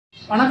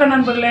வணக்கம்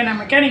நண்பர்களே, நான்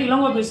மெக்கானிக்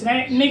இளங்கோ பேசுகிறேன்.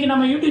 இன்றைக்கி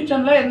நம்ம யூடியூப்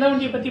சேனலில் எந்த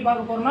வண்டியை பற்றி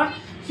பார்க்க போகிறோம்னா,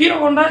 hero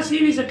Honda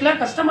CV settle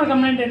customer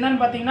complaint என்னென்னு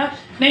பார்த்தீங்கன்னா,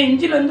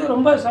 இன்ஜின்லேருந்து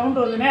ரொம்ப சவுண்ட்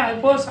வருதுனே, அது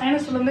போக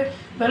சைனஸ்லேருந்து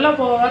வெளில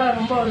போக வேறு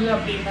ரொம்ப வருது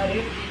அப்படின்னாரு.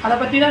 அதை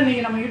பற்றி தான்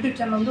இன்றைக்கி நம்ம யூடியூப்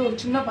சேனல் வந்து ஒரு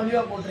சின்ன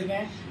பதிவாக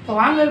போட்டிருக்கேன். இப்போ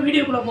வாங்க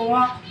வீடியோக்குள்ளே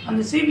போவோம்.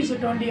 அந்த சிவி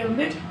செட் வண்டியை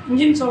வந்து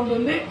இன்ஜின் சவுண்டு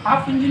வந்து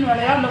ஆஃப் இன்ஜின்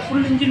வேலையா இல்லை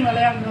ஃபுல் இன்ஜின்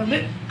வேலையாங்கிறது வந்து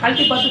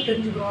கழட்டி பார்த்து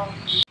தெரிஞ்சுக்கிறோம்.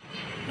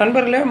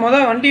 நண்பர்களே,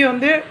 வண்டியை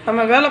வந்து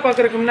நம்ம வேலை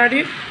பார்க்குறதுக்கு முன்னாடி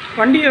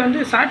வண்டியை வந்து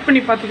ஸ்டார்ட்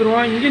பண்ணி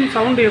பார்த்துக்குருவோம். இன்ஜின்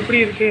சவுண்டு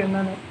எப்படி இருக்குது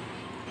என்னன்னு.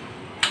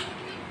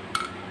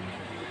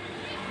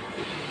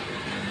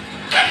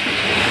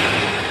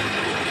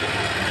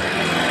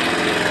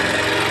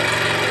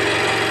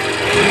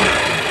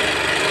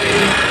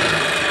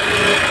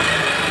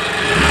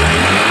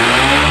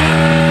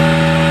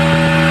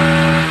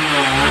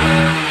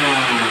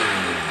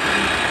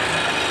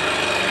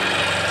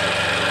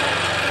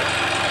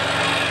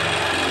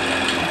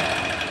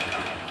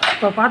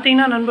 இப்போ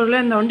பார்த்தீங்கன்னா நண்பர்களே,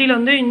 இந்த வண்டியில்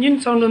வந்து இன்ஜின்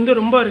சவுண்டு வந்து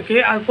ரொம்ப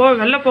இருக்குது. அது போக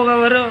வெளில போக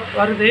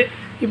வருது.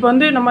 இப்போ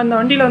வந்து நம்ம இந்த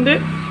வண்டியில் வந்து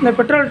இந்த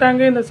பெட்ரோல்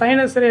டேங்கு, இந்த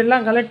சைனஸர்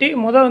எல்லாம் கழட்டி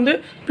வந்து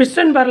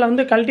பிஸ்டன் பேரில்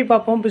வந்து கழட்டி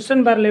பார்ப்போம்.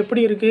 பிஸ்டன் பேரில்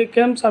எப்படி இருக்குது,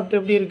 கேம் சாஃப்ட்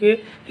எப்படி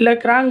இருக்குது, இல்லை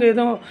கிராங்க்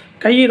எதுவும்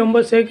கை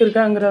ரொம்ப சேக்கு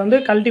இருக்காங்கிறத வந்து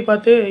கழட்டி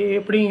பார்த்து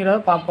எப்படிங்கிறத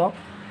பார்ப்போம்.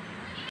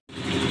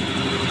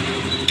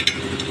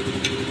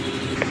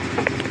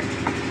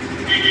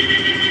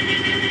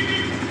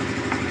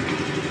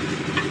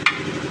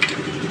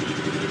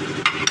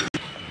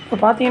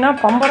 இப்போ பார்த்தீங்கன்னா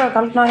பம்பரை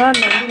கழட்டினாங்க.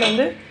 இந்த வண்டியில்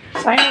வந்து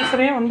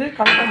சைனஸரையும் வந்து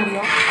கழட்ட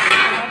முடியும்.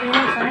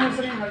 பார்த்தீங்கன்னா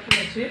சைனஸரையும்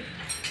கழட்டி வச்சு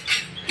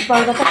இப்போ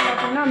அதுக்கப்புறம்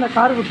பார்த்தீங்கன்னா அந்த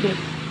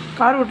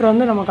கார்புட்டரை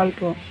வந்து நம்ம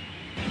கழட்டுவோம்.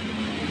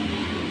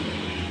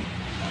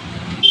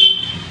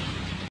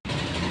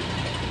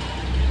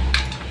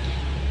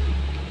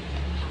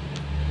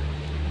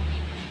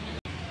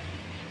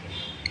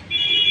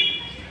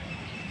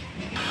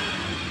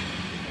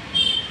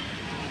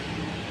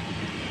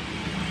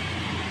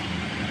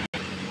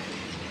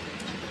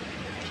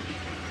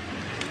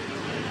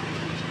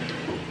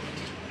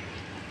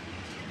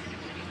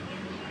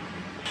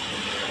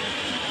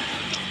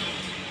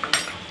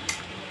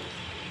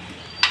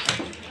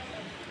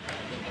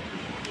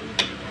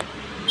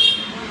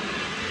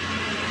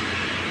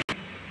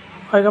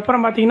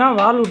 அதுக்கப்புறம் பார்த்தீங்கன்னா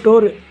வால்வு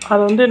டோரு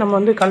அதை வந்து நம்ம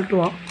வந்து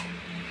கழட்டுவோம்.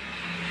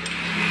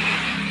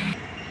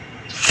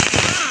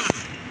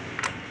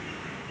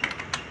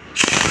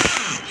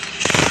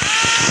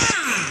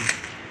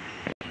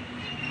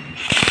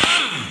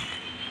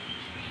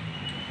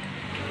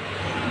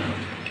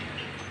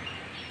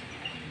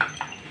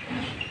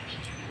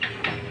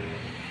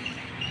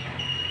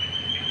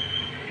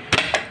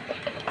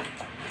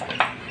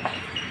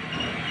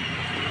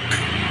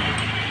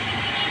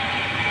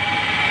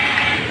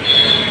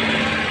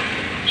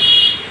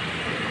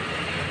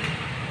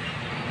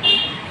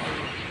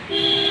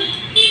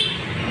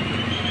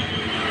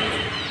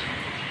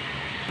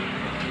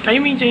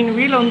 டைமிங் செயின்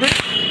வீலை வந்து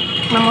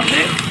நம்ம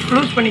வந்து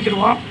லூஸ்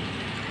பண்ணிக்கிடுவோம்.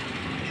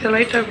 இதை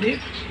லைட்டாக இப்படி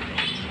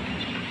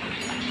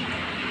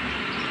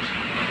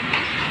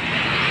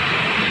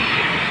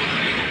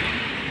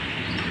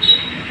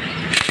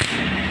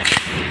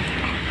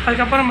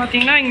அதுக்கப்புறம்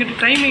பார்த்திங்கன்னா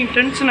இங்கிட்டு டைமிங்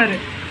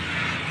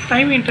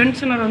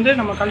டென்ஷனர் வந்து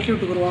நம்ம கழட்டி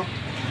விட்டுக்குருவோம்.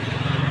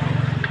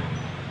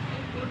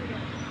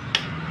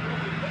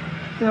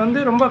 இது வந்து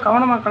ரொம்ப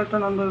கவனமாக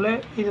கழட்டணும் நண்பர்களே.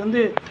 இது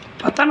வந்து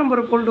 10ஆம் நம்பர்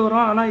போல்ட்டு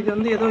வரும். ஆனால் இது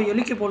வந்து ஏதோ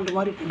எலிக்கு போல்ட்டு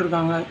மாதிரி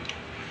போட்டிருக்காங்க.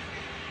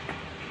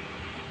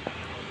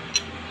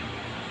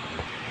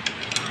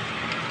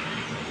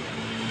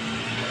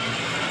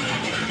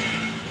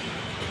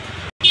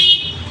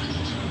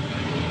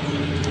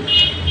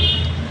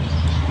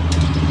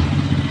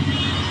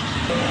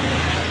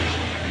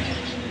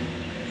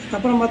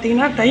 அப்புறம்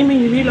பார்த்தீங்கன்னா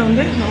டைமிங் வீலை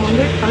வந்து நம்ம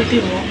வந்து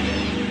கழட்டிடுவோம்.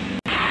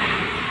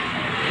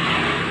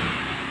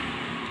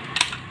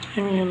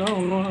 டைமிங்கெல்லாம்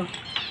ஒன்றும்.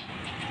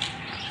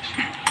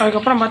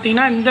 அதுக்கப்புறம்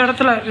பார்த்தீங்கன்னா இந்த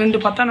இடத்துல 2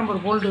 10ஆம்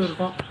நம்பர் போல்ட்டு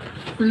இருக்கும்.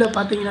 உள்ளே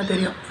பார்த்தீங்கன்னா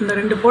தெரியும். இந்த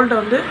 2 போல்ட்டை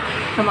வந்து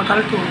நம்ம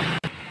கழட்டுவோம்.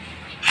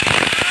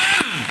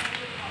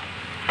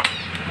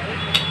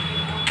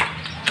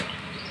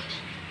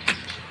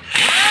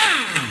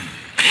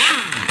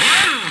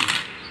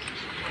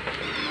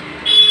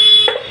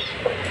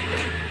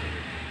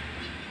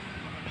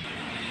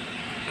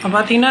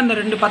 பார்த்தீங்கன்னா இந்த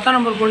 2 10ஆம்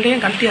நம்பர்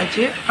போல்ட்டையும்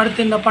கழட்டியாச்சு.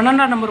 அடுத்து இந்த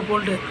 12ஆம் நம்பர்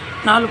போல்ட்டு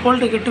 4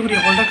 போல்ட்டு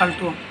கெட்டுக்குரிய போல்ட்டை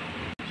கழட்டுவோம்.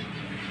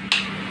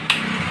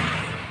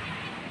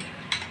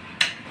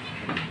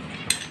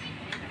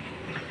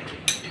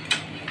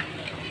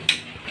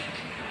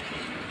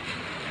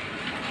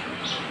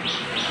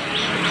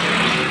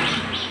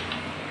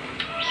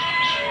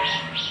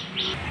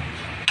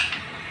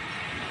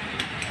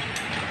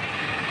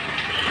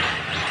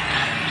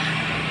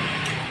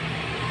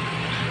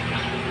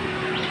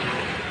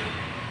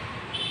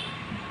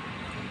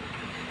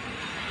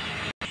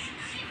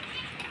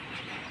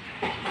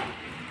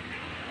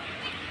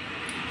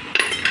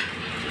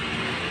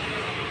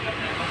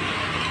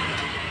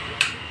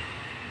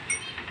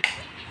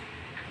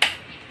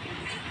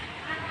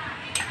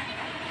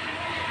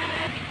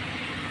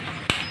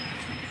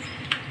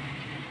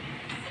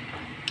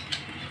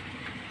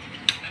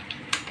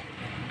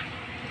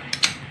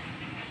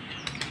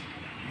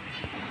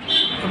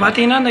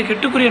 பார்த்தீங்கன்னா இந்த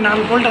கெட்டுக்குரிய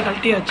 4 போல்ட்டை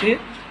கழட்டியாச்சு.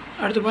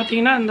 அடுத்து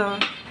பார்த்தீங்கன்னா இந்த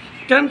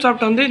கேம்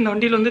சாஃப்ட் வந்து இந்த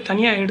வண்டியில் வந்து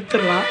தனியாக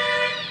எடுத்துடலாம்.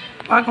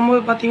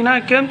 பார்க்கும்போது பார்த்தீங்கன்னா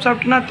கேம்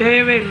சாஃப்ட்னா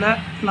தேவையே இல்லை,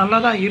 நல்லா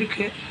தான்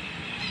இருக்குது.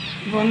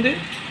 இப்போ வந்து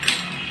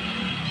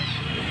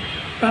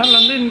பேரில்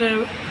வந்து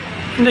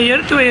இந்த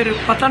எர்த் வயர்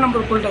 10ஆம்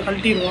நம்பர் போல்ட்டை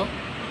கழட்டிடுவோம்.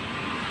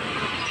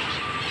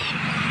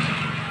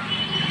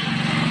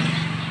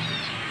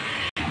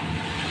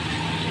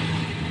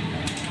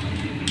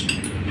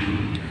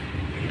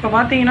 இப்போ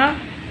பார்த்தீங்கன்னா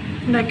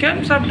இந்த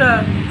கேம் சாஃப்ட்டை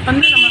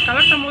வந்து நம்ம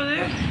கலட்டும் போது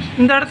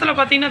இந்த இடத்துல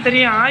பார்த்தீங்கன்னா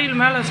தெரியும், ஆயில்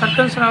மேலே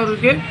சர்க்கன்ஸ்லாம்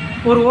இருக்குது,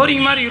 ஒரு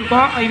ஓரிங் மாதிரி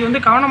இருக்கும். இது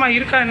வந்து கவனமாக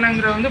இருக்கா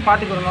என்னங்கிறத வந்து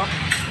பார்த்துக்கிடணும்.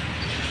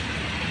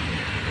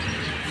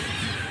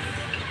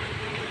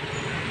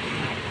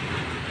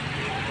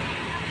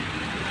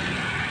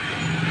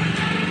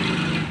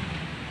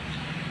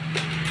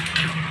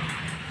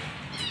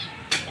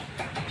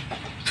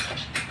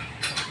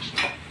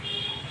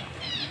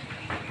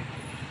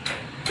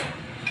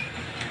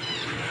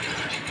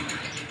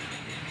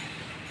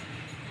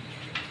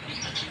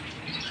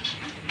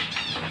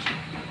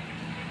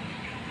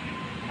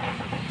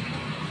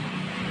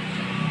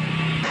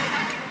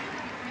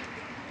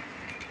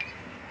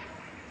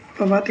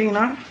 இப்போ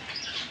பார்த்தீங்கன்னா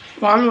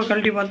வால்வை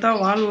கழட்டி பார்த்தா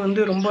வால்வு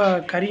வந்து ரொம்ப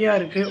கரியாக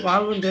இருக்குது,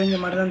 வால்வும் தெரிஞ்ச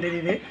மாதிரி தான்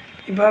தெரியுது.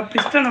 இப்போ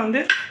பிஸ்டனை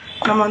வந்து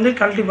நம்ம வந்து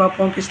கழட்டி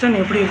பார்ப்போம், பிஸ்டன்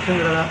எப்படி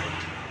இருக்குங்கிறதா.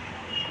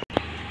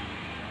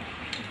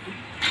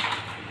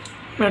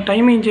 இப்போ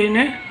டைமிங்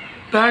செயின்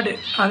பேடு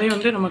அதையும்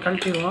வந்து நம்ம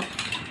கழட்டிடுவோம்.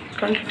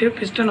 கழட்டிட்டு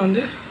பிஸ்டன்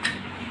வந்து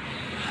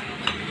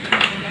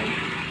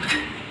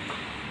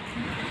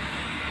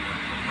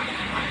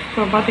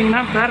இப்போ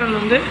பார்த்தீங்கன்னா பேரல்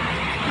வந்து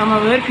நம்ம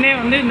ஏற்கனவே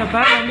வந்து இந்த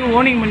பேரல் வந்து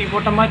ஓனிங் பண்ணி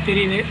போட்ட மாதிரி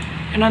தெரியுது.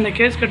 ஏன்னா அந்த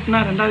கேஸ் கட்டுனா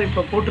 2வது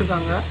இப்போ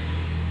போட்டிருக்காங்க.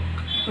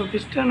 இப்போ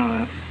பிஸ்டன்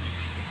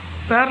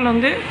பேரில்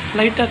வந்து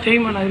லைட்டாக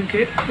தேய்மானம்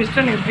இருக்குது.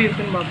 பிஸ்டன் எப்படி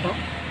இருக்குதுன்னு பார்ப்போம்.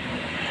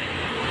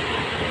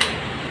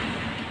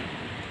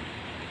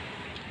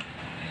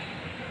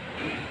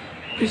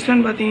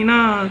 பிஸ்டன் பார்த்தீங்கன்னா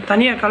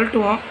தனியாக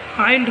கழட்டுவோம்.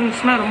 ஆயில்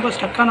ரிங்ஸ்னால் ரொம்ப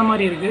ஸ்டக்கான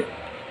மாதிரி இருக்குது,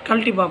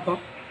 கழட்டி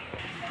பார்ப்போம்.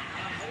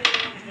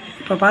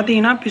 இப்போ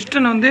பார்த்தீங்கன்னா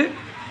பிஸ்டனை வந்து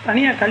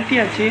தனியாக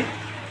கழட்டியாச்சு.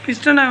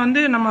 பிஸ்டனை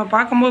வந்து நம்ம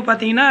பார்க்கும்போது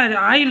பார்த்தீங்கன்னா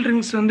ஆயில்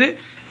ரிங்ஸ் வந்து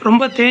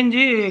ரொம்ப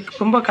தேஞ்சு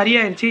ரொம்ப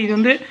கரியாயிருச்சு. இது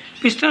வந்து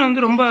பிஸ்டன்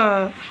வந்து ரொம்ப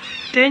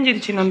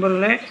தேஞ்சிருச்சு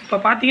நண்பர்களே. இப்போ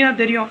பார்த்தீங்கன்னா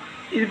தெரியும்,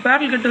 இது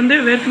பேரல் கட்டு வந்து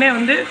ஏற்கனவே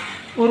வந்து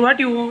ஒரு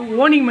வாட்டி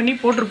ஓனிங் பண்ணி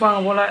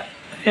போட்டிருப்பாங்க போல்.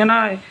 ஏன்னா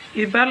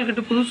இது பேரல்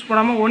கட்டு புதுசு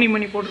போடாமல் ஓனிங்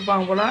பண்ணி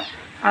போட்டிருப்பாங்க போல்.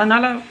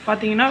 அதனால்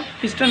பார்த்தீங்கன்னா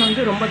பிஸ்டன்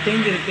வந்து ரொம்ப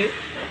தேஞ்சிருக்கு.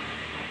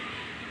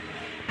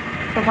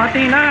 இப்போ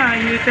பார்த்தீங்கன்னா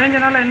இது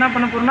தேஞ்சனால என்ன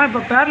பண்ண போகிறோம்னா, இப்போ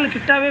பேரல்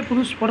கிட்டாவே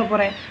புதுசு போட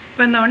போகிறேன்.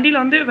 இப்போ இந்த வண்டியில்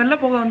வந்து வெள்ளை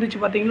புகை வந்துச்சு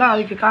பார்த்தீங்களா,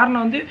 அதுக்கு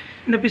காரணம் வந்து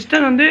இந்த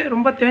பிஸ்டன் வந்து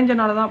ரொம்ப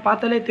தேஞ்சனால தான்.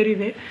 பார்த்தாலே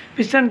தெரியுது,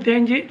 பிஸ்டன்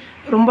தேஞ்சு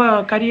ரொம்ப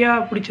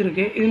கரியாக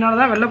பிடிச்சிருக்கு. இதனால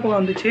தான் வெள்ளை புகை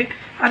வந்துச்சு.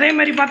 அதே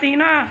மாதிரி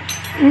பார்த்தீங்கன்னா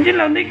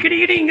இன்ஜினில் வந்து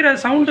கிடிங்கிற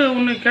சவுண்டு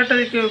ஒன்று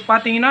கேட்டதுக்கு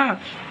பார்த்தீங்கன்னா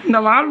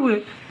இந்த வால்வு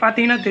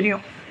பார்த்தீங்கன்னா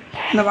தெரியும்,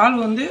 இந்த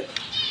வால்வு வந்து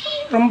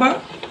ரொம்ப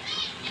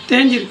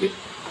தேஞ்சிருக்கு.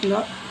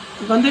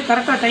 இப்போ வந்து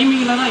கரெக்டாக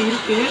டைமிங்கில் தான்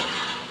இருக்குது.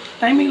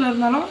 டைமிங்கில்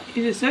இருந்தாலும்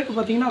இது சேக்கு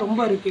பார்த்திங்கன்னா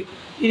ரொம்ப இருக்குது.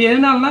 இது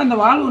எதனாலனா இந்த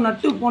வால்வு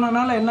நட்டு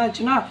போனதுனால என்ன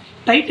ஆச்சுன்னா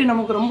டைட்டு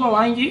நமக்கு ரொம்ப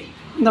வாங்கி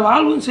இந்த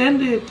வால்வும்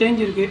சேர்ந்து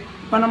தேஞ்சிருக்கு.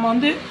 இப்போ நம்ம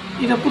வந்து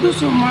இதை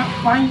புதுசு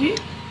வாங்கி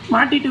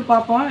மாட்டிட்டு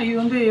பார்ப்போம், இது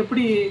வந்து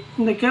எப்படி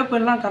இந்த கேப்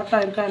எல்லாம்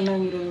கரெக்டாக இருக்கா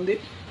என்னங்கிறது வந்து.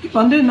 இப்போ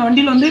வந்து இந்த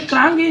வண்டியில் வந்து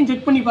கிராங்கையும்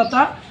செக் பண்ணி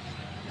பார்த்தா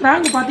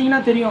கிராங்க்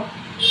பார்த்திங்கன்னா தெரியும்,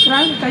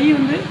 கிராங்க் கை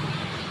வந்து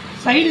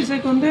சைடு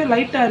சேக்கு வந்து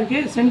லைட்டாக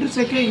இருக்குது, சென்ட்ரு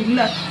சேக்கே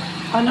இல்லை.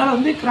 அதனால்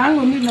வந்து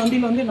கிராங்க் வந்து இந்த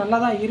வண்டியில் வந்து நல்லா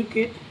தான்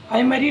இருக்குது.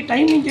 அதே மாதிரி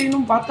டைமிங்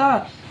செயினும் பார்த்தா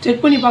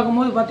செக் பண்ணி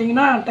பார்க்கும்போது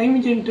பார்த்தீங்கன்னா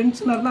டைமிங் செயின்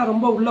டென்ஷனர்னால்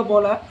ரொம்ப உள்ளே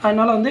போகல.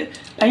 அதனால் வந்து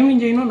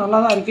டைமிங் செயினும் நல்லா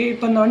தான் இருக்குது.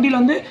 இப்போ இந்த வண்டியில்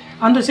வந்து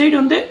அந்த சைடு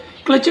வந்து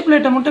கிளச்சு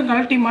பிளேட்டை மட்டும்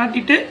கழட்டி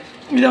மாட்டிட்டு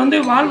இதை வந்து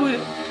வால்வு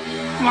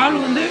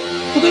வந்து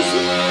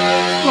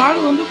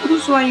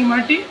புதுசு வாங்கி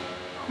மாட்டி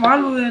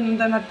வால்வு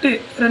இந்த நட்டு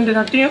 2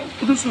 நட்டையும்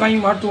புதுசு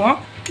வாங்கி மாட்டுவோம்.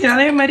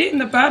 அதே மாதிரி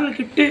இந்த பேரல்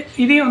கிட்டு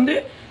இதையும் வந்து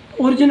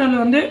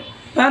ஒரிஜினல் வந்து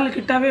பேரல்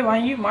கிட்டாவே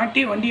வாங்கி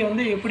மாட்டி வண்டியை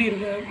வந்து எப்படி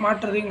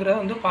மாட்டுறதுங்கிறத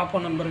வந்து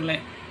பார்ப்போம் நண்பர்களே.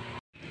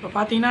 இப்போ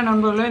பார்த்தீங்கன்னா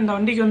நண்பர்களே, இந்த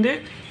வண்டிக்கு வந்து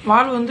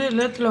வால்வு வந்து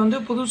லேத்தில் வந்து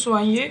புதுசு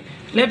வாங்கி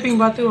லேப்பிங்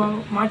பார்த்து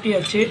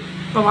மாட்டியாச்சு.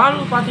 இப்போ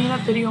வால்வு பார்த்தீங்கன்னா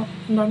தெரியும்,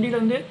 இந்த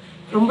வண்டியில் வந்து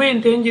ரொம்ப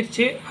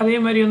தேஞ்சிருச்சு. அதே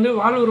மாதிரி வந்து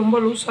வால்வு ரொம்ப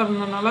லூஸாக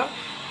இருந்ததுனால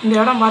இந்த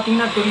இடம்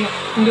பார்த்தீங்கன்னா தெரியும்,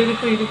 இந்த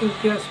இதுக்கு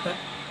வித்தியாசத்தை.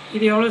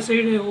 இது எவ்வளோ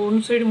சைடு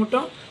ஒன் சைடு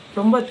மட்டும்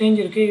ரொம்ப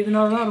தேஞ்சிருக்கு.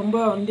 இதனால தான் ரொம்ப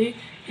வந்து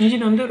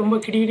இன்ஜின் வந்து ரொம்ப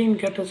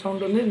கிடின்னு கேட்ட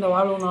சவுண்டு வந்து இந்த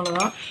வால்வுனால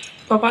தான்.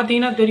 இப்போ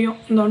பார்த்தீங்கன்னா தெரியும்,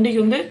 இந்த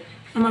வண்டிக்கு வந்து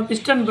நம்ம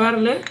பிஸ்டன்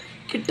பேரல்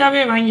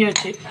கிட்டாவே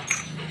வாங்கியாச்சு.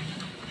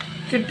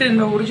 கிட்டு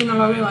இந்த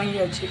ஒரிஜினலாகவே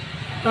வாங்கியாச்சு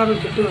பேரல்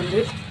கிட்டு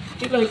வந்து.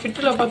 இதில்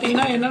கிட்டில்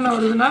பார்த்தீங்கன்னா என்னென்ன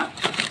வருதுன்னா,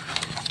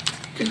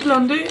 கிட்டில்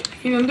வந்து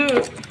இது வந்து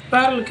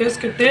பேரல்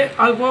கேஸ் கிட்டு.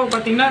 அது போக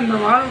பார்த்தீங்கன்னா இந்த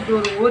வால்வுக்கு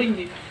ஒரு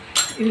ஓரிங்கு,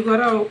 இதுக்கு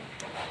வர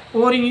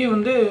ஓரிங்கும்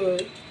வந்து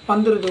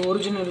வந்துடுது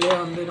ஒரிஜினல்லே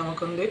வந்து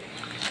நமக்கு வந்து.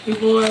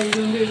 இப்போது இது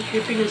வந்து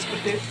கிட்டு கேஸ்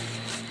கிட்டு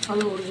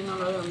அது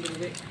ஒரிஜினலாகவே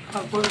வந்துடுது.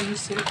 அப்போது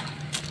ஈஸு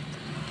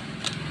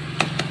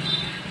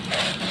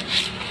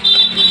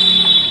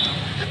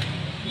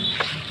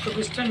இப்போ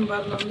பிஸ்டன்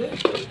பேரில் வந்து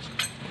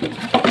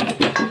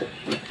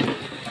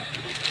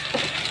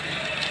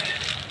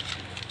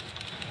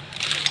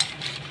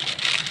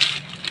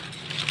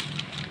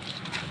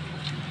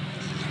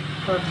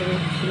காட்டுங்க.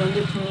 இதில்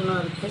வந்து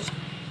சின்னதாக இருக்குது.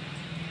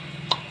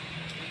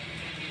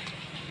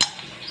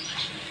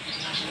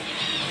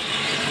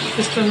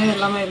 பிஸ்டனு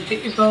எல்லாமே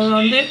இருக்குது. இப்போ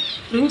வந்து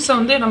ரிங்ஸை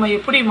வந்து நம்ம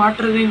எப்படி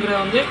மாற்றுறதுங்கிற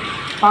வந்து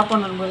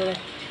பார்ப்போம் நண்பர்களே.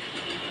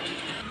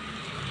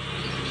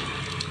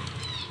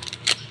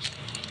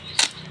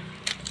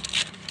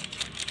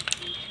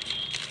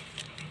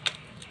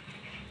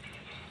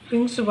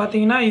 ரிங்ஸு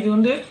பார்த்திங்கன்னா இது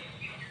வந்து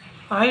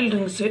ஆயில்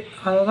ரிங்ஸு.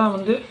 அதை தான்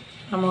வந்து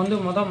நம்ம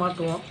வந்து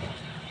மாட்டுவோம்.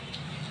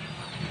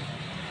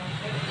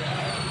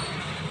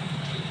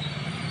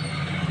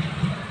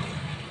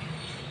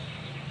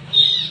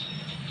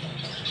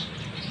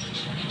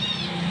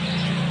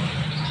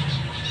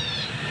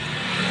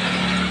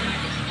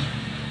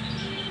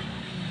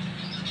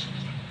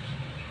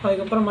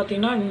 அதுக்கப்புறம்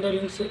பார்த்திங்கன்னா இந்த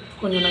ரிங்ஸு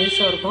கொஞ்சம்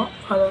நைஸாக இருக்கும்.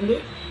 அதை வந்து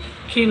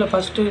கீழே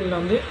ஃபஸ்ட்டு இதில்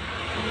வந்து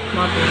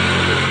மாட்டுவோம்.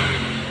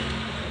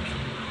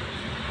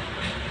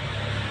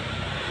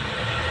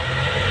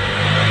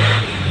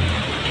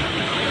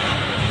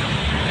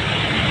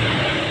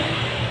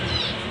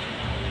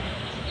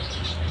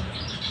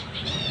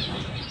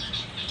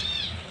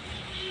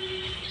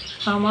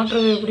 நான்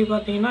மாட்டுறது எப்படி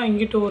பார்த்தீங்கன்னா,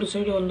 இங்கிட்டு ஒரு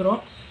சைடு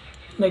வந்துடும்.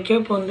 இந்த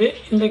கேப் வந்து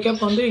இந்த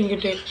கேப் வந்து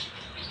இங்கிட்டு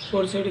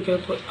ஒரு சைடு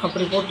கேப்பு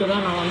அப்படி போட்டு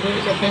தான் நான் வந்து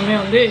எப்பயுமே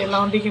வந்து எல்லா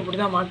வண்டிக்கும் இப்படி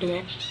தான்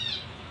மாட்டுவேன்.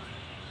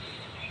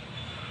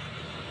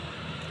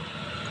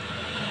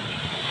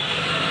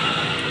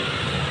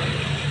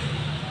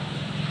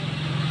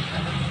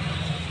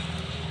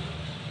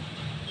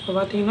 இப்போ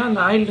பார்த்தீங்கன்னா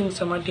இந்த ஆயில்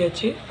ரிங்ஸை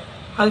மாட்டியாச்சு.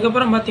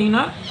 அதுக்கப்புறம்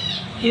பார்த்தீங்கன்னா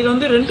இதில்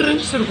வந்து 2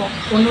 ரிங்ஸ் இருக்கும்.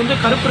 ஒன்று வந்து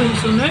கருப்பு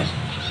ரிங்ஸ் ஒன்று,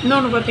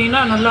 இன்னொன்று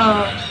பார்த்தீங்கன்னா நல்லா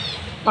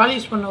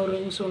பாலிஷ் பண்ண ஒரு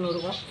ரிங்ஸ் ஒன்று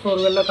இருக்கும், ஒரு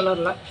வெள்ளை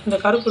கலரில். இந்த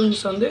கருப்பு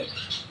ரிங்ஸ் வந்து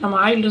நம்ம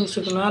ஆயில்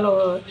ரிங்ஸுக்கு மேலே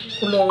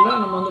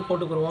உள்ளதில் நம்ம வந்து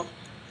போட்டுக்குருவோம்.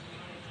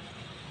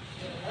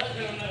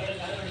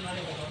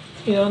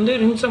 இதை வந்து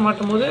ரிங்ஸை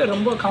மாட்டும் போது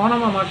ரொம்ப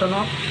கவனமாக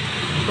மாட்டணும்.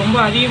 ரொம்ப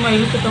அதிகமாக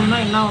இழுத்துட்டோம்னா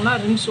என்ன ஆகும்னா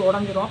ரிங்ஸ்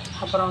உடஞ்சிரும்.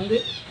 அப்புறம் வந்து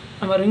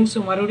நம்ம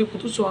ரிங்ஸு மறுபடியும்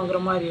புதுசு வாங்குற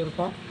மாதிரி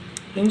இருக்கும்.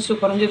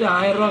 ரிங்ஸு குறைஞ்சது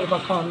 1000 ரூபா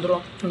பக்கம்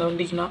வந்துடும் இந்த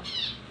வண்டிக்குனா.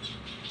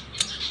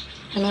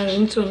 ஏன்னா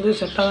ரிங்ஸ் வந்து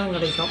செட்டாக தான்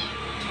கிடைக்கும்.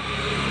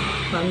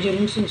 5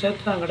 ரிங்ஸும்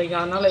சேர்த்து தான்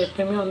கிடைக்கும். அதனால்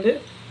எப்போயுமே வந்து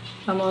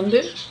நம்ம வந்து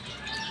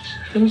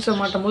ரிங்ஸை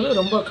மாட்டும் போது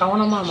ரொம்ப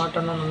கவனமாக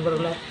மாட்டணும்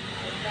நண்பர்களே.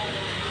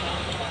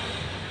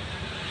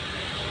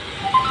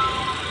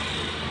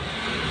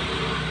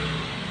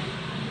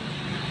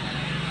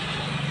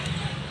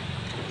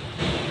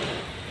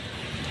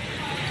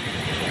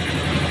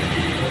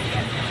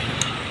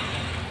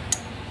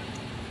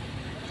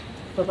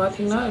 இப்போ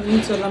பார்த்தீங்கன்னா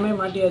ரிங்ஸ் எல்லாமே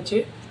மாட்டியாச்சு.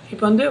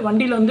 இப்போ வந்து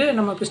வண்டியில் வந்து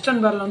நம்ம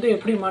பிஸ்டன் பேரில் வந்து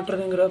எப்படி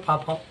மாட்டுறதுங்கிறத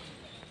பார்ப்போம்.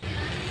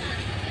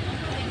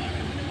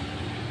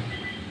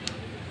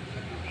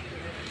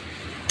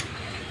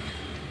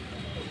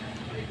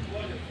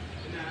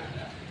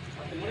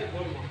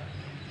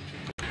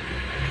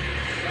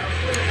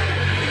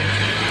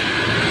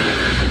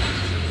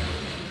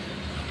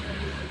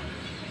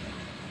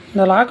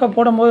 இந்த லாக்கை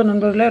போடும்போது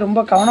நண்பர்களே ரொம்ப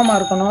கவனமாக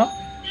இருக்கணும்.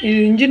 இது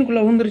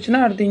இன்ஜினுக்குள்ளே விழுந்துருச்சுன்னா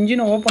அடுத்து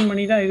இன்ஜினை ஓப்பன்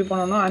பண்ணி தான் இது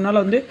பண்ணணும். அதனால்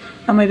வந்து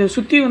நம்ம இதை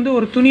சுற்றி வந்து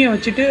ஒரு துணியை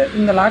வச்சுட்டு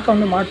இந்த லாக்கை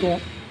வந்து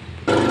மாட்டுவோம்.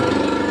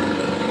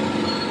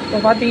 இப்போ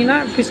பார்த்தீங்கன்னா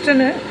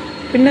பிஸ்டனு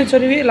பின்ன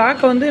சொருவி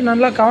லாக்கை வந்து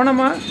நல்லா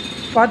கவனமாக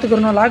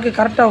பார்த்துக்கிறணும். லாக்கு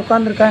கரெக்டாக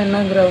உட்காந்துருக்கா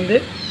என்னங்கிற வந்து.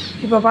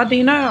 இப்போ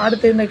பார்த்தீங்கன்னா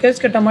அடுத்து இந்த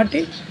கேஸ்கெட்டை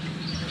மாட்டி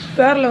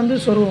பேரில் வந்து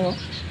சொருவோம்.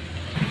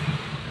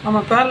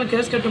 நம்ம பேரில்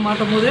கேஸ்கெட்டு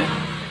மாட்டும் போது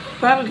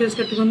பேரல்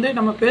கேஸ்கெட்டுக்கு வந்து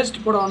நம்ம பேஸ்ட்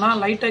போடுவோம்னா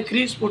லைட்டாக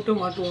க்ரீஸ் போட்டு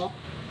மாட்டுவோம்.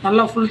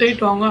 நல்லா ஃபுல்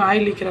டைட் வாங்கும்.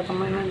 ஆயில் லீக்கிற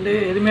கம்மின்னு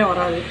எதுவுமே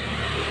வராது.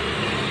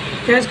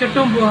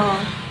 கேஸ்கெட்டும்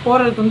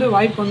போகிறதுக்கு வந்து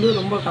வாய்ப்பு வந்து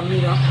ரொம்ப கம்மி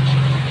தான்.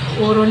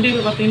 ஒரு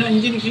வண்டியில் பார்த்தீங்கன்னா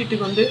இன்ஜின்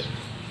ஹீட்டுக்கு வந்து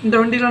இந்த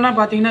வண்டியிலலாம்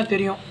பார்த்தீங்கன்னா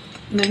தெரியும்,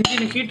 இந்த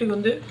இன்ஜின் ஹீட்டுக்கு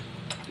வந்து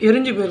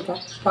எரிஞ்சு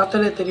போயிருக்கும்,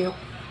 பார்த்தாலே தெரியும்.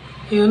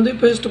 இது வந்து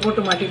பேஸ்ட்டு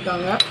போட்டு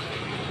மாட்டிருக்காங்க.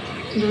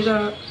 இந்த இதை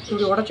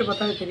இப்படி உடச்சி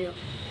பார்த்தாலே தெரியும்,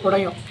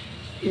 உடையும்.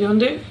 இது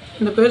வந்து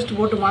இந்த பேஸ்ட்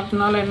போட்டு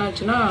மாட்டினால என்ன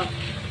ஆச்சுன்னா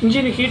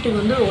இன்ஜின் ஹீட்டுக்கு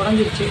வந்து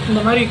உடஞ்சிருச்சு. இந்த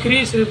மாதிரி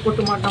க்ரீஸ்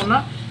போட்டு மாட்டோம்னா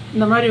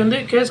இந்த மாதிரி வந்து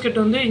கேஸ்கெட்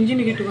வந்து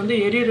இன்ஜின் ஹீட்டுக்கு வந்து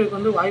எரியறதுக்கு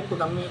வந்து வாய்ப்பு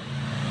கம்மி.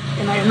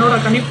 ஏன்னா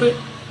என்னோடய கணிப்பு,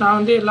 நான்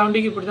வந்து எல்லா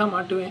வண்டிக்கும் இப்படி தான்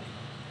மாட்டுவேன்.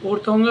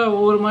 ஒவ்வொருத்தவங்க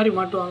ஒவ்வொரு மாதிரி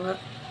மாட்டுவாங்க.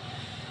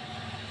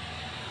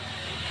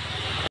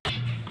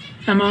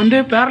 நம்ம வந்து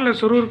பேரலில்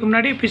சொருவதுக்கு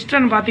முன்னாடி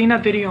பிஸ்டன் பார்த்தீங்கன்னா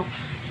தெரியும்.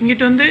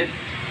 இங்கிட்ட வந்து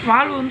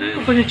வால்வு வந்து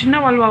கொஞ்சம் சின்ன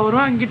வால்வாக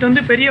வரும், இங்கிட்ட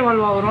வந்து பெரிய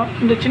வால்வாக வரும்.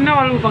 இந்த சின்ன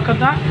வால்வு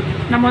பக்கம் தான்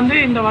நம்ம வந்து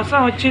இந்த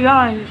வசம் வச்சு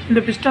தான் இந்த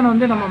பிஸ்டனை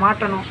வந்து நம்ம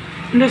மாட்டணும்.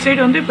 இந்த சைடு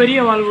வந்து பெரிய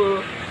வால்வு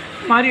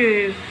மாதிரி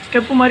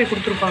ஸ்டெப்பு மாதிரி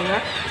கொடுத்துருப்பாங்க.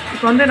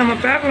 இப்போ வந்து நம்ம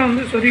பேரில்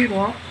வந்து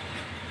சொருகிடுவோம்.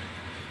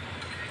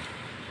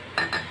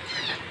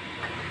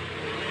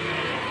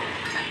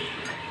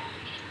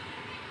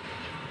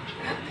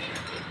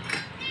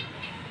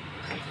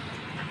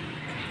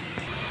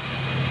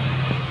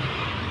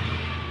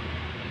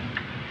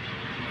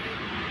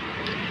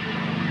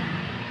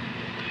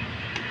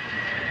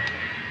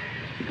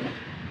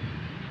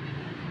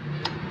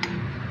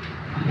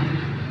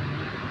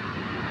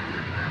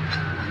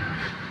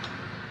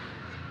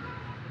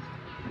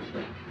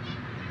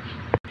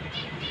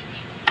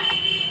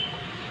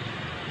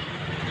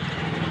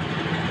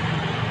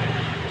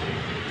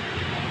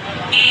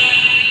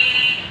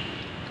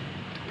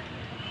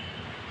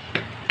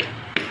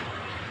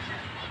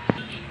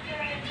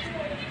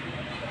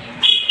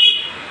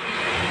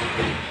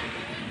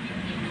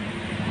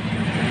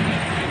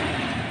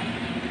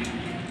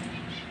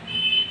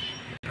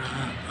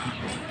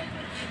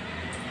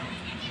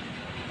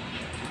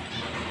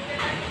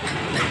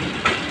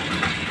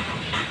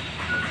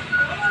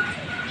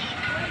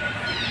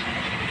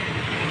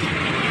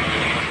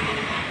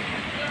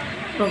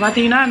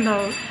 பார்த்தீங்கன்னா இந்த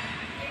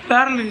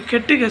பேரல்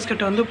கெட்டு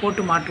கேஸ்கெட்டை வந்து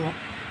போட்டு மாட்டுவோம்.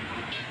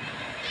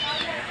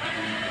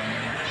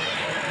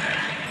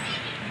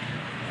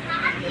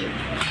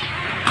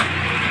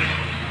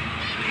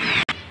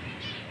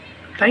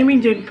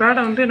 டைமிங் செயின்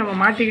பேடை வந்து நம்ம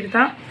மாட்டிக்கிட்டு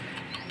தான்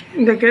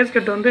இந்த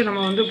கேஸ்கெட்டை வந்து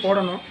நம்ம வந்து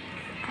போடணும்.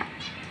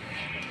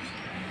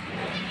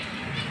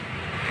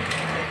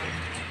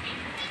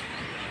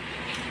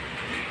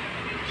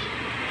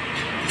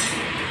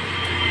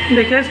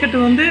 இந்த கேஸ்கெட்டு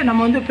வந்து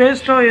நம்ம வந்து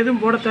பேஸ்ட்டோ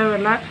எதுவும் போட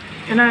தேவையில்லை.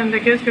 ஏன்னா இந்த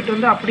கேஸ்கெட்டு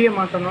வந்து அப்படியே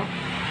மாட்டணும்.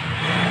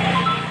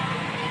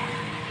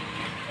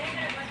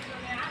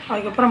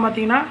 அதுக்கப்புறம்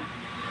பார்த்திங்கன்னா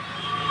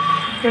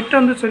கெட்டை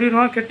வந்து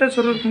சொல்லிடுவோம். கெட்டை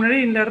சொல்கிறதுக்கு முன்னாடி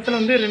இந்த இடத்துல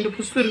வந்து 2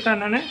 புஷ் இருக்கா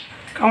என்னென்னு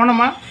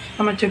கவனமாக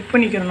நம்ம செக்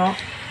பண்ணிக்கிறணும்.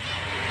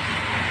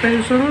 இப்போ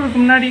இது சொல்கிறதுக்கு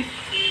முன்னாடி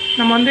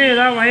நம்ம வந்து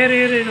ஏதாவது வயர்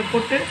இதை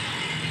போட்டு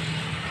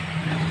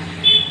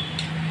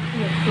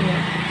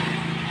எடுத்துருவோம்.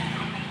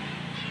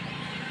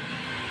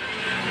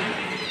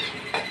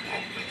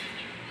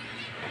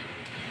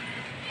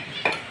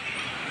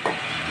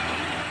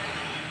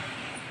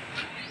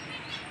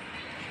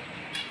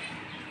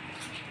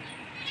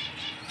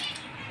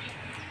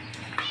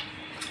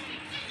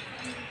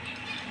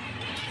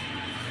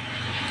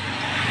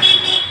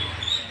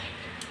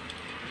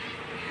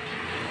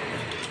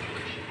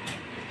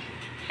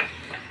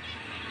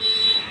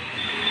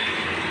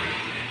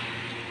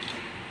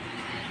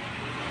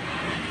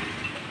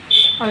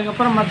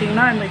 அதுக்கப்புறம்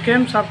பார்த்திங்கன்னா இந்த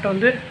கேம் சாஃப்ட்டை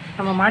வந்து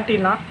நம்ம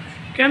மாட்டிடலாம்.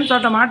 கேம்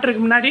சாஃப்ட்டை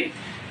மாட்டுறதுக்கு முன்னாடி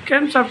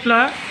கேம் சாஃப்ட்டில்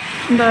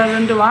இந்த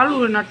 2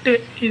 வால்வு நட்டு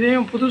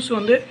இதையும் புதுசு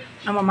வந்து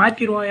நம்ம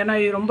மாற்றிடுவோம். ஏன்னா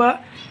இது ரொம்ப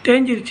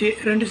தேஞ்சிருச்சு.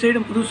 2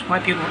 சைடும் புதுசு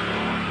மாற்றிடுவோம்.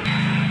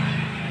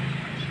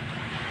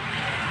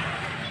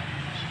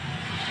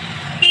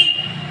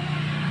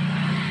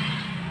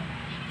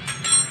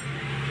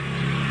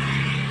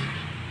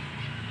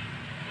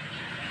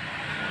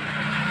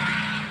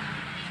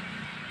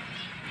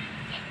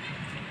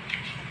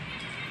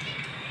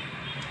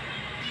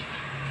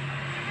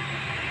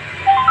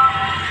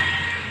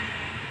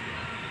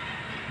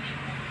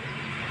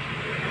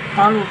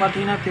 வால்வு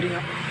பார்த்தீங்கன்னா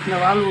தெரியும். இந்த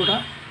வால்வோட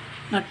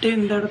நட்டு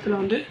இந்த இடத்துல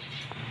வந்து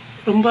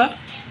ரொம்ப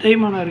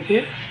தேய்மானம்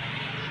இருக்குது.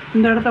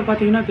 இந்த இடத்த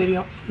பார்த்தீங்கன்னா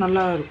தெரியும்,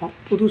 நல்லா இருக்கும்.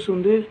 புதுசு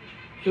வந்து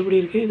எப்படி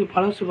இருக்குது, இது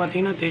பழசு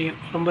பார்த்தீங்கன்னா தெரியும்,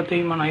 ரொம்ப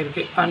தேய்மானம்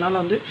இருக்குது. அதனால்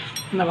வந்து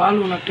இந்த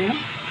வால்வு நட்டையும்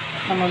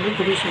நம்ம வந்து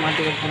புதுசு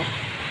மாட்டி வைக்கணும்.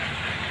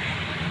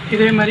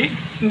 இதே மாதிரி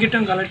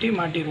இங்கிட்டும் கலட்டி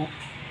மாட்டிடுவோம்.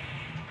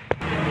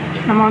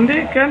 நம்ம வந்து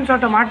கேம்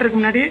சாட்டை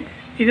மாட்டுறதுக்கு முன்னாடி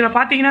இதில்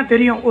பார்த்தீங்கன்னா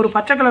தெரியும், ஒரு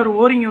பச்சை கலர்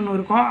ஓரிங் ஒன்று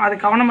இருக்கும். அது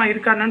கவனமாக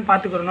இருக்கான்னு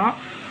பார்த்துக்கிறணும்.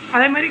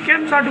 அதேமாதிரி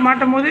கேம் சாஃப்ட்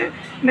மாட்டும் போது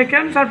இந்த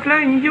கேம்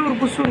சாஃப்ட்டில் இங்கே ஒரு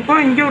புஷ் இருக்கும்,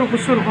 இங்கே ஒரு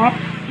புஷ் இருக்கும்.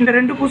 இந்த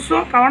 2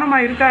 புஷ்ஷும்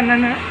கவனமாக இருக்கா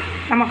என்னென்னு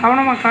நம்ம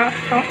கவனமாக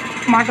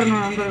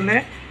மாட்டணும் நண்பர்களே.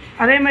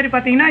 அதேமாதிரி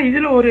பார்த்திங்கன்னா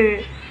இதில் ஒரு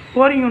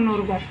ஓரிங் ஒன்று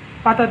இருக்கும்,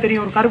 பார்த்தா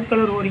தெரியும், ஒரு கருப்பு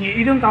கலர் ஓரிங்.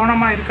 இதுவும்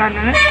கவனமாக இருக்கா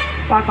என்னென்னு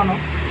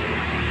பார்க்கணும்.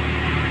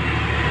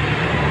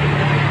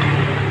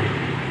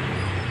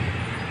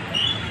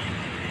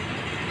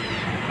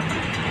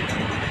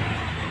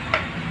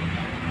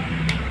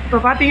 இப்போ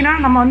பார்த்தீங்கன்னா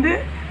நம்ம வந்து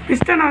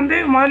பிஸ்டனை வந்து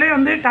முதலே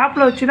வந்து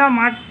டாப்பில் வச்சு தான்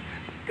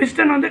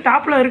பிஸ்டன் வந்து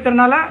டாப்பில்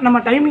இருக்கிறனால நம்ம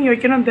டைமிங்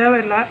வைக்கணும்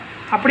தேவையில்லை.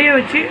 அப்படியே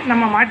வச்சு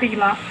நம்ம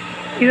மாட்டிக்கலாம்.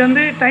 இது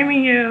வந்து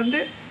டைமிங்கை வந்து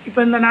இப்போ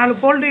இந்த 4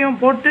 போல்ட்டையும்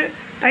போட்டு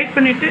டைட்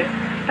பண்ணிவிட்டு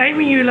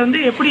டைமிங் இதில்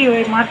வந்து எப்படி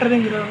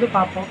மாட்டுறதுங்கிறத வந்து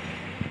பார்ப்போம்.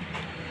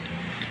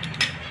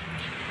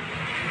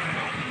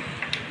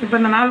 இப்போ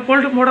இந்த 4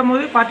 போல்ட்டு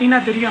போடும்போது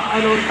பார்த்தீங்கன்னா தெரியும்,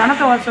 அதில் ஒரு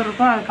கணக்க வாசல்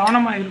இருக்கும், அது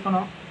கவனமாக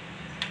இருக்கணும்.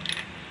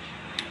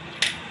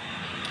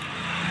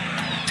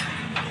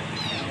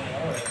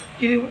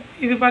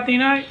 இது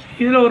பார்த்தீங்கன்னா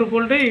இதில் ஒரு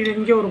போல்ட்டு, இது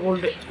இங்கே ஒரு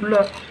போல்ட்டு உள்ளே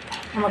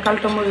நம்ம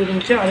கழட்டும் போது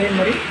இருந்துச்சு. அதே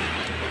மாதிரி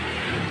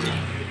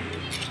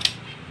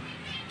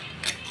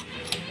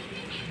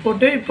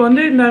போட்டு இப்போ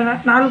வந்து இந்த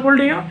 4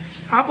 போல்ட்டையும்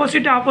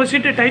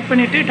ஆப்போசிட்டு டைட்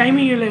பண்ணிவிட்டு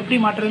டைமிங்கில் எப்படி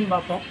மாட்டுறதுன்னு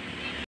பார்ப்போம்.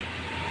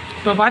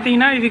 இப்போ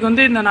பார்த்தீங்கன்னா இதுக்கு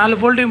வந்து இந்த 4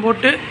 போல்ட்டையும்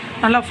போட்டு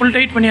நல்லா ஃபுல்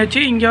டைட்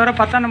பண்ணியாச்சு. இங்கே வர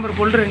 10ஆம் நம்பர்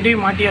போல்ட்டு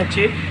 2யும்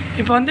மாட்டியாச்சு.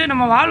 இப்போ வந்து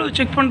நம்ம வால்வு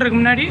செக்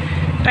பண்ணுறதுக்கு முன்னாடி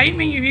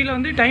டைமிங் வீலை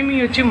வந்து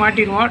டைமிங் வச்சு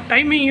மாட்டிடுவோம்.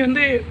 டைமிங்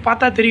வந்து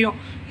பார்த்தா தெரியும்,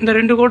 இந்த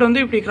 2 கோடு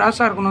வந்து இப்படி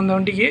கிராஸாக இருக்கணும். இந்த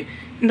வண்டிக்கு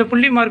இந்த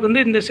புள்ளி மார்க்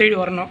வந்து இந்த சைடு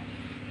வரணும்.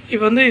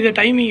 இப்போ வந்து இது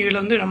டைமிங் வீல்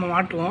வந்து நம்ம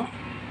மாட்டுவோம்.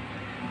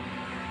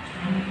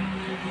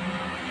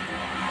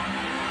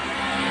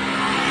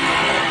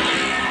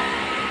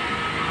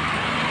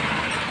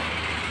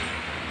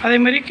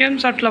 அதேமாதிரி கேம்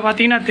சாஃப்ட்டில்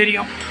பார்த்தீங்கன்னா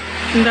தெரியும்,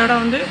 இந்த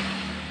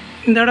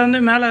இடம் வந்து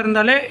மேலே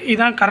இருந்தாலே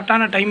இதுதான்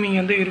கரெக்டான டைமிங்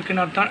வந்து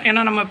இருக்குதுன்னு அர்த்தம்.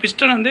 ஏன்னா நம்ம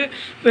பிஸ்டன் வந்து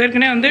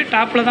ஏற்கனவே வந்து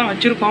டாப்பில் தான்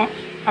வச்சுருக்கோம்.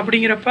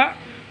 அப்படிங்கிறப்ப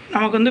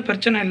நமக்கு வந்து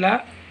பிரச்சனை இல்லை.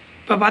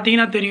 இப்போ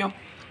பார்த்தீங்கன்னா தெரியும்,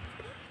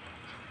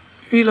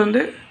 வீல்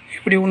வந்து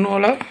இப்படி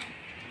ஒன்றுல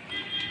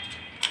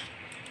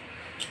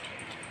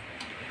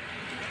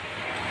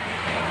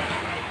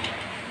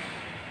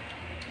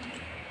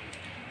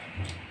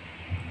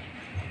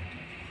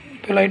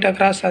இப்போ லைட்டாக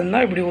கிராஸ்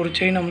ஆகுதுன்னா இப்படி ஒரு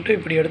செயினை மட்டும்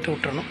இப்படி எடுத்து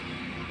விட்டுறணும்.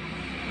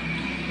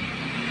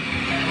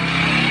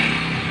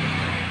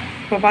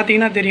 இப்போ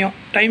பார்த்தீங்கன்னா தெரியும்,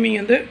 டைமிங்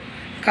வந்து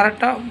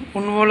கரெக்டாக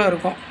ஒன்று போல்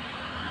இருக்கும்.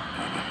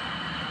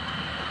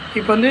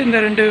 இப்போ வந்து இந்த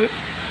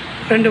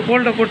ரெண்டு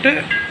போல்ட்டை போட்டு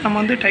நம்ம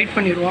வந்து டைட்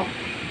பண்ணிடுவோம்.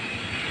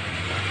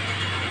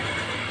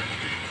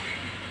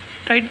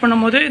 டைட்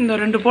பண்ணும்போது இந்த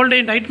 2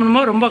 போல்ட்டையும் டைட்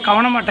பண்ணும்போது ரொம்ப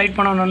கவனமாக டைட்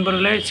பண்ணணும்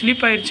நண்பர்களே.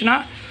 ஸ்லிப் ஆயிடுச்சுன்னா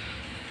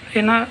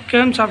ஏன்னா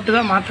கேம் சாப்பிட்டு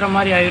தான் மாற்றுற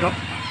மாதிரி ஆயிரும்.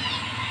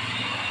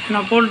 ஏன்னா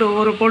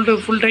ஒரு போல்ட்டு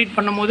ஃபுல் டைட்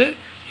பண்ணும்போது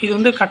இது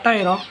வந்து கட்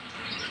ஆயிரும்.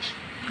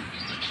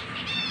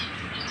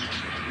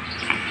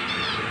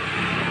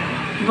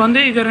 இப்போ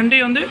வந்து இது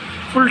 2ஐயும் வந்து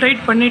ஃபுல்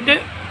டைட் பண்ணிவிட்டு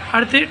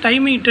அடுத்து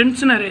டைமிங்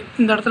டென்ஷனர்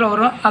இந்த இடத்துல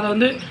வரும், அதை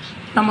வந்து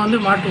நம்ம வந்து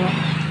மாட்டுவோம்.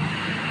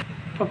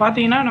 இப்போ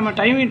பார்த்தீங்கன்னா நம்ம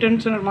டைமிங்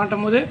டென்ஷனர்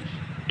மாட்டும் போது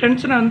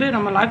டென்ஷனை வந்து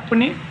நம்ம லாக்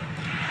பண்ணி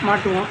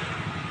மாட்டுவோம்.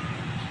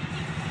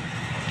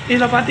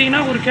 இதில்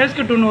பார்த்தீங்கன்னா ஒரு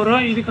கேஸ்கட் ஒன்று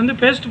வரும். இதுக்கு வந்து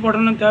பேஸ்ட்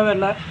போடணும்னு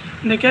தேவையில்லை.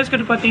 இந்த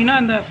கேஸ்கட் பார்த்தீங்கன்னா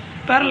இந்த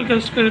பேரல்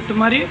கேஸ்கட்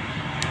மாதிரி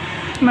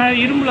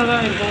இரும்பில்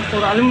தான் இருக்கும்,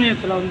 ஒரு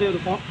அலுமினியத்தில் வந்து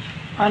இருக்கும்.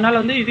 அதனால்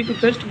வந்து இதுக்கு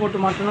பேஸ்ட் போட்டு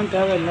மாட்டணும்னு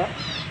தேவையில்லை.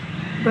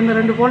 இப்போ இந்த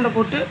 2 போல்ட்டை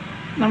போட்டு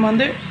நம்ம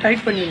வந்து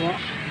டைட் பண்ணிடுவோம்.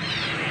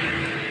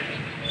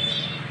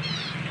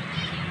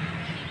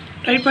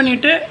 டைட்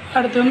பண்ணிவிட்டு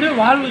அடுத்து வந்து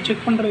வால்வு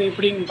செக் பண்ணுறது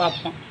எப்படின்னு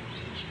பார்ப்போம்.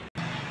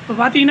 இப்போ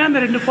பார்த்தீங்கன்னா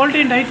இந்த 2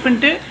 போல்ட்டையும் டைட்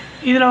பண்ணிட்டு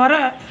இதில் வர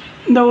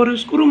இந்த ஒரு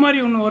ஸ்க்ரூ மாதிரி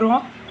ஒன்று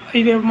வரும்.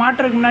 இது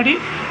மாட்டுறதுக்கு முன்னாடி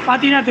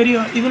பார்த்தீங்கன்னா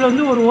தெரியும், இதில்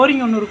வந்து ஒரு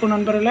ஓரிங் ஒன்று இருக்கும்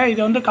நண்பர்களே.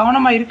 இதை வந்து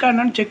கவனமாக இருக்கா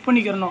என்னன்னு செக்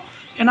பண்ணிக்கிறணும்.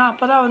 ஏன்னா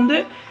அப்போ தான் வந்து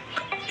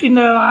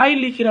இந்த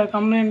ஆயில் லீக்கிற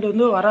கம்ப்ளைண்ட்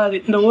வந்து வராது.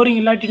 இந்த ஓரிங்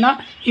இல்லாட்டினா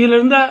இதில்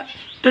இருந்த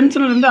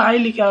டென்ஷன்லேருந்து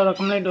ஆயில் லீக் ஆகிற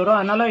கம்ப்ளைண்ட் வரும்.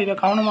 அதனால் இதை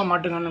கவனமாக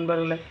மாட்டுங்க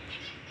நண்பர்களே.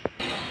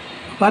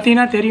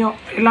 பார்த்தீங்கன்னா தெரியும்,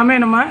 எல்லாமே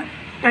நம்ம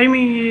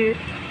டைமிங்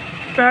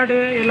பேடு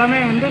எல்லாமே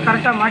வந்து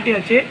கரெக்டாக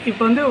மாட்டியாச்சு.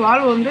 இப்போ வந்து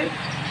வால்வு வந்து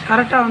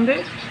கரெக்டாக வந்து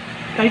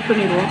டைட்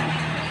பண்ணிடுவோம்.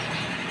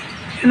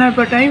 ஏன்னா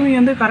இப்போ டைமிங்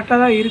வந்து கரெக்டாக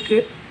தான்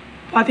இருக்குது.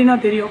 பார்த்தீங்கன்னா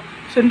தெரியும்,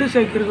 சென்டர்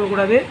சேக்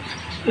இருக்கக்கூடாது,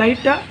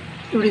 லைட்டாக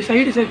இப்படி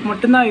சைடு சேக்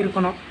மட்டும்தான்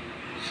இருக்கணும்.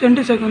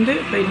 சென்டர் சேக் வந்து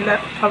இப்போ இல்லை.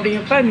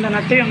 அப்படிங்கிறப்ப இந்த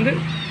நட்டையை வந்து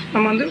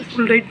நம்ம வந்து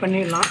ஃபுல் டைட்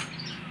பண்ணிடலாம்.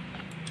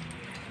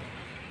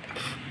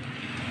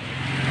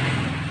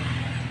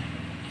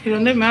 இது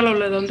வந்து மேலே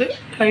உள்ளதை வந்து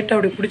லைட்டாக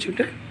அப்படி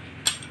பிடிச்சிட்டு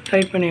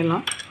டைட்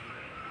பண்ணிடலாம்.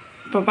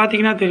 இப்போ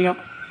பார்த்தீங்கன்னா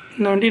தெரியும்,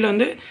 இந்த வண்டியில்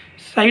வந்து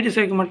சைடு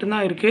சேக்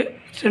மட்டும்தான் இருக்குது,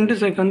 சென்டர்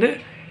சேக் வந்து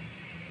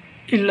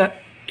இல்லை.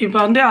 இப்போ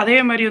வந்து அதே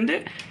மாதிரி வந்து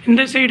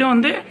இந்த சைடும்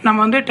வந்து நம்ம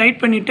வந்து டைட்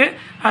பண்ணிவிட்டு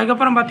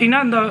அதுக்கப்புறம்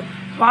பார்த்திங்கன்னா இந்த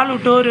வால்வு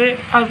டோரு,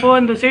 அது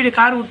போக இந்த சைடு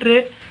கார் விட்ரு,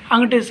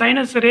 அங்கிட்டு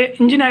சைனஸரு,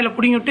 இன்ஜின் ஆயிலை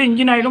பிடிங்கி விட்டு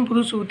இன்ஜின் ஆயிலும்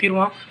புதுசு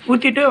ஊற்றிடுவோம்.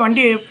 ஊற்றிட்டு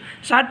வண்டியை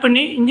ஸ்டார்ட்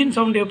பண்ணி இன்ஜின்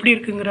சவுண்டு எப்படி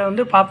இருக்குங்கிற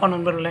வந்து பார்ப்போம்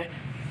நண்பர்களே.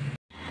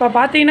 இப்போ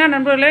பார்த்தீங்கன்னா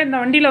நண்பர்களே, இந்த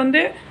வண்டியில்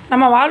வந்து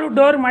நம்ம வால்வு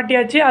டோர்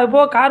மாட்டியாச்சு, அது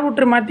போக கார்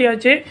விட்ரு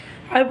மாட்டியாச்சு,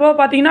 அது போக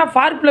பார்த்தீங்கன்னா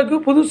ஃபார் ப்ளக்கு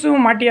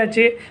புதுசும்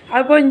மாட்டியாச்சு,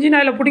 அது போக இன்ஜின்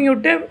ஆயிலை பிடிங்கி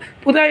விட்டு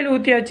புது ஆயில்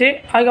ஊற்றியாச்சு.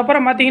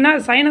 அதுக்கப்புறம் பார்த்தீங்கன்னா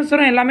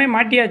சைனஸரும் எல்லாமே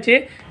மாட்டியாச்சு.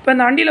 இப்போ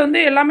இந்த வண்டியில்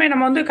வந்து எல்லாமே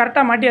நம்ம வந்து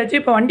கரெக்டாக மாட்டியாச்சு.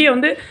 இப்போ வண்டியை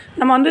வந்து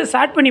நம்ம வந்து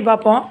ஸ்டார்ட் பண்ணி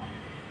பார்ப்போம்.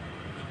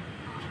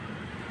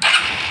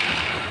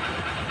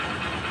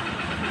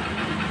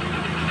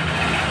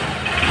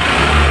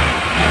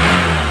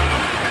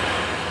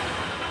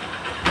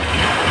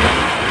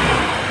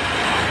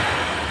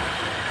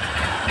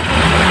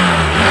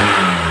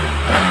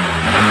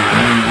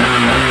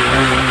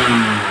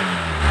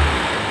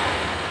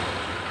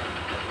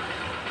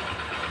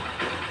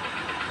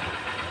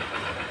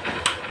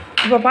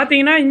 இப்போ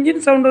பார்த்தீங்கன்னா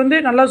இன்ஜின் சவுண்டு வந்து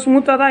நல்லா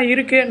ஸ்மூத்தாக தான்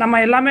இருக்குது. நம்ம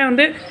எல்லாமே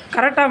வந்து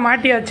கரெக்டாக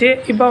மாட்டியாச்சு.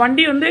 இப்போ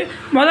வண்டி வந்து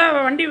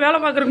வண்டி வேலை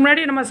பார்க்குறதுக்கு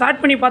முன்னாடி நம்ம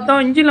ஸ்டார்ட் பண்ணி பார்த்தோம்.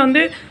 இன்ஜினில்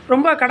வந்து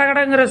ரொம்ப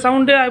கடகடங்கிற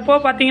சவுண்டு,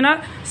 அப்போது பார்த்தீங்கன்னா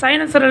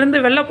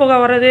சைனஸர்லேருந்து வெள்ளை புகை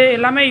வர்றது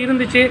எல்லாமே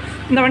இருந்துச்சு.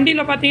 இந்த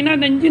வண்டியில் பார்த்தீங்கன்னா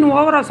இந்த இன்ஜின்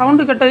ஓவராக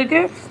சவுண்டு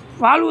கட்டதுக்கு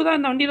வால்வு தான்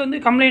இந்த வண்டியில்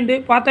வந்து கம்ப்ளைண்ட்டு.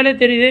 பார்த்தாலே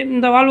தெரியுது,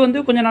 இந்த வால்வு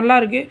வந்து கொஞ்சம் நல்லா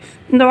இருக்குது.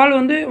 இந்த வால்வு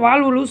வந்து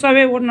வால்வு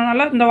லூஸாகவே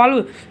ஓடினனால இந்த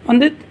வால்வு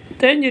வந்து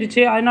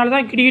தேஞ்சிருச்சு. அதனால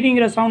தான்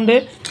கிடிங்கிற சவுண்டு.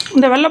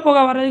 இந்த வெள்ளை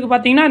புகை வர்றதுக்கு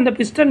பார்த்தீங்கன்னா இந்த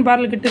பிஸ்டன்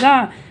பேரல் கிட்ட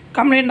தான்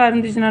கம்ப்ளைண்ட்டாக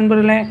இருந்துச்சு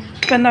நண்பர்களே.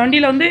 இப்போ இந்த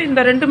வண்டியில் வந்து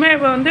இந்த 2மே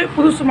இப்போ வந்து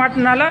புதுசு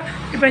மாட்டினால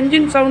இப்போ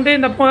இன்ஜின் சவுண்டு,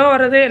 இந்த புகை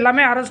வர்றது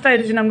எல்லாமே அரெஸ்ட்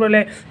ஆகிடுச்சு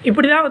நண்பர்களே.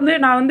 இப்படி தான் வந்து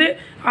நான் வந்து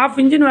ஆஃப்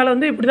இன்ஜின் வேலை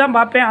வந்து இப்படி தான்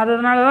பார்ப்பேன்.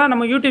 அதனால தான்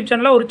நம்ம யூடியூப்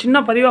சேனலில் ஒரு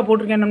சின்ன பதிவாக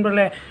போட்டிருக்கேன்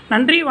நண்பர்களே.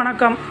 நன்றி,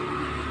 வணக்கம்.